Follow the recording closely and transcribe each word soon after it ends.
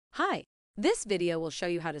Hi, this video will show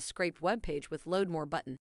you how to scrape Webpage with Load More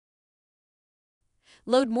button.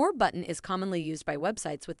 Load More button is commonly used by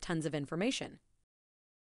websites with tons of information.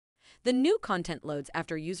 The new content loads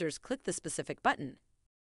after users click the specific button.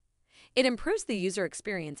 It improves the user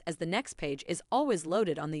experience as the next page is always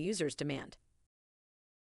loaded on the user's demand.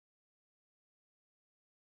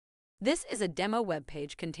 This is a demo web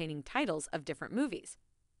page containing titles of different movies.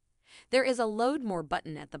 There is a Load More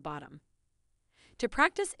button at the bottom. To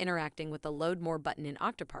practice interacting with the Load More button in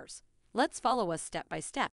Octoparse, let's follow us step by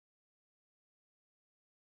step.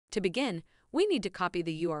 To begin, we need to copy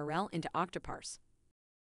the URL into Octoparse.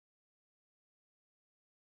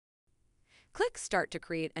 Click Start to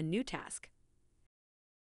create a new task.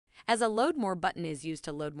 As a Load More button is used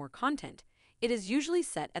to load more content, it is usually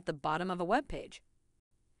set at the bottom of a web page.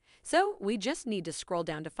 So we just need to scroll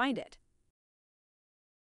down to find it.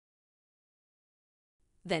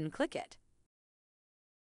 Then click it.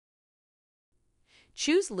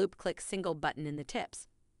 Choose Loop Click Single button in the tips.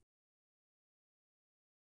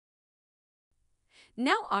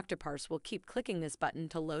 Now Octoparse will keep clicking this button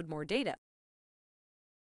to load more data.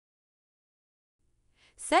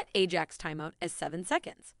 Set Ajax timeout as 7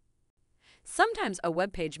 seconds. Sometimes a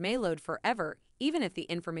web page may load forever even if the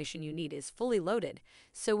information you need is fully loaded,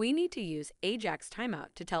 so we need to use Ajax timeout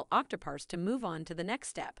to tell Octoparse to move on to the next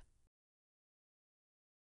step.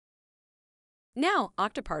 Now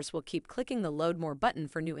Octoparse will keep clicking the Load More button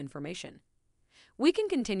for new information. We can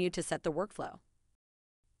continue to set the workflow.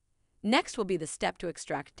 Next will be the step to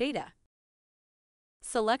extract data.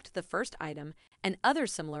 Select the first item, and other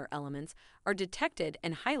similar elements are detected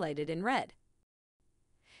and highlighted in red.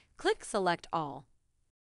 Click Select All.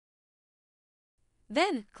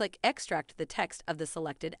 Then click Extract the text of the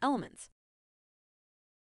selected elements.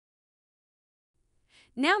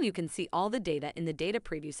 Now you can see all the data in the Data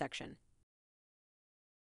Preview section.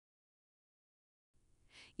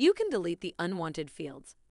 You can delete the unwanted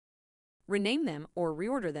fields, rename them, or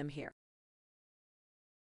reorder them here.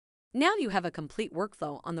 Now you have a complete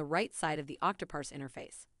workflow on the right side of the Octoparse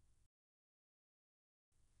interface.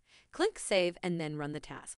 Click Save and then run the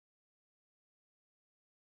task.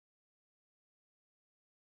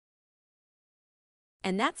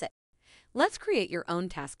 And that's it. Let's create your own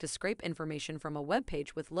task to scrape information from a web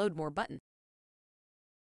page with Load More button.